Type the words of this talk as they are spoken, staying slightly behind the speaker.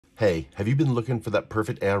Hey, have you been looking for that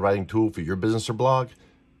perfect AI writing tool for your business or blog?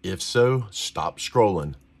 If so, stop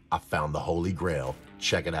scrolling. I found the Holy Grail.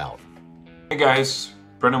 Check it out. Hey guys,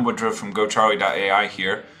 Brendan Woodruff from GOCharlie.ai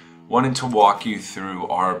here, wanting to walk you through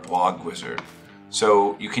our blog wizard.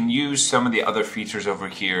 So you can use some of the other features over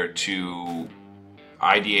here to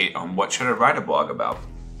ideate on what should I write a blog about.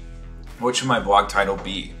 What should my blog title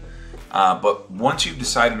be? But once you've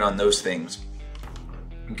decided on those things,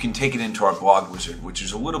 you can take it into our blog wizard, which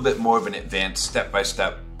is a little bit more of an advanced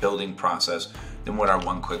step-by-step building process than what our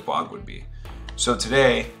one-click blog would be. So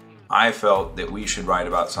today, I felt that we should write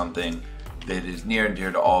about something that is near and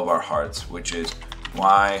dear to all of our hearts, which is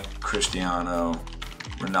why Cristiano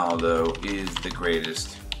Ronaldo is the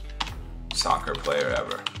greatest soccer player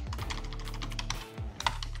ever.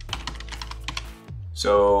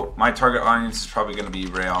 So my target audience is probably going to be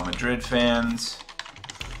Real Madrid fans,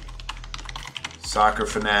 soccer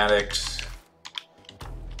fanatics,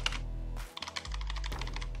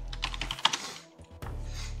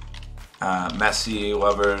 Messi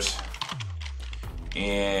lovers,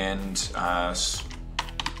 and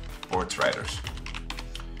sports writers.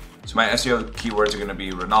 So my SEO keywords are going to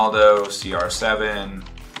be Ronaldo, CR7,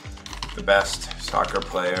 the best soccer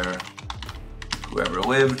player who ever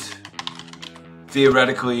lived.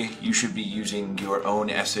 Theoretically, you should be using your own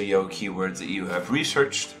SEO keywords that you have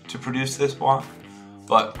researched to produce this blog.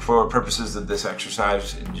 But for purposes of this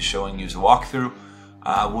exercise and just showing you as a walkthrough,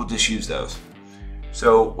 we'll just use those.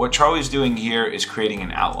 So what Charlie's doing here is creating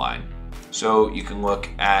an outline. So you can look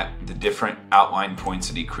at the different outline points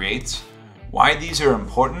that he creates. Why these are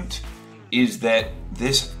important is that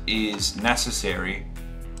this is necessary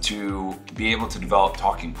to be able to develop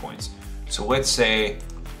talking points. So let's say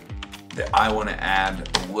that I want to add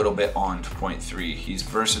a little bit on to point 3. He's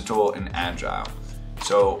versatile and agile.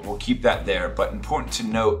 So we'll keep that there, but important to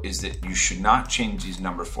note is that you should not change these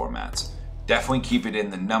number formats. Definitely keep it in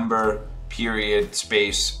the number, period,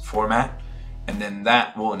 space format, and then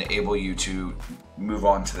that will enable you to move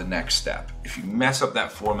on to the next step. If you mess up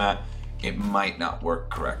that format, it might not work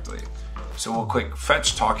correctly. So we'll click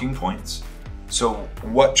Fetch Talking Points. So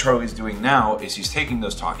what Charlie's doing now is he's taking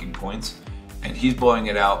those talking points and he's blowing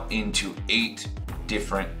it out into 8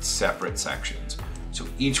 different separate sections. So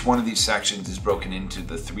each one of these sections is broken into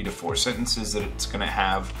the 3 to 4 sentences that it's going to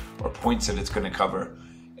have or points that it's going to cover.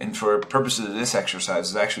 And for purposes of this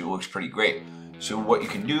exercise, it actually looks pretty great. So what you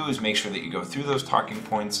can do is make sure that you go through those talking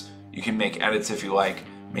points. You can make edits if you like.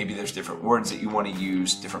 Maybe there's different words that you want to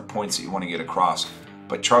use, different points that you want to get across.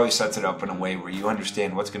 But Charlie sets it up in a way where you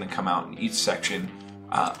understand what's going to come out in each section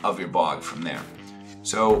of your blog from there.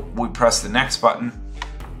 So we press the next button.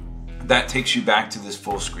 That takes you back to this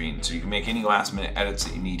full screen. So you can make any last minute edits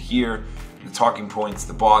that you need here. The talking points,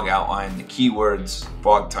 the blog outline, the keywords,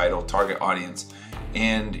 blog title, target audience,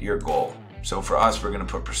 and your goal. So for us, we're going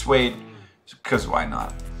to put persuade, because why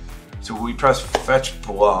not? So we press fetch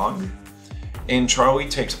blog, and Charlie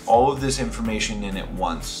takes all of this information in at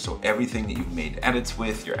once. So everything that you've made edits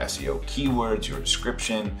with, your SEO keywords, your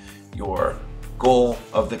description, your goal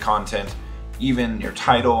of the content, even your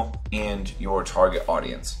title and your target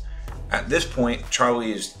audience. At this point,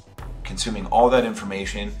 Charlie is consuming all that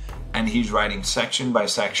information and he's writing section by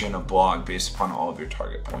section of blog based upon all of your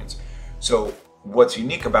target points. So what's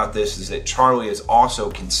unique about this is that Charlie is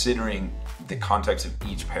also considering the context of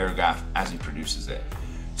each paragraph as he produces it.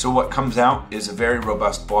 So what comes out is a very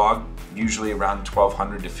robust blog, usually around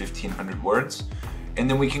 1,200 to 1,500 words. And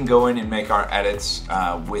then we can go in and make our edits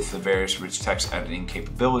with the various rich text editing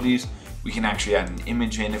capabilities. We can actually add an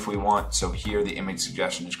image in if we want. So here the image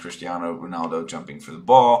suggestion is Cristiano Ronaldo jumping for the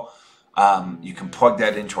ball. You can plug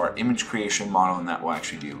that into our image creation model and that will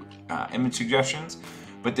actually do image suggestions.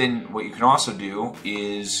 But then what you can also do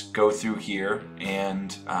is go through here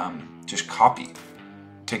and just copy.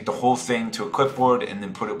 Take the whole thing to a clipboard and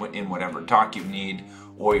then put it in whatever doc you need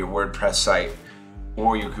or your WordPress site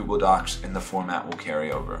or your Google Docs, and the format will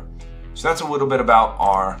carry over. So that's a little bit about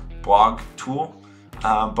our blog tool.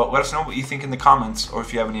 But let us know what you think in the comments or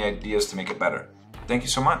if you have any ideas to make it better. Thank you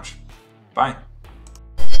so much. Bye.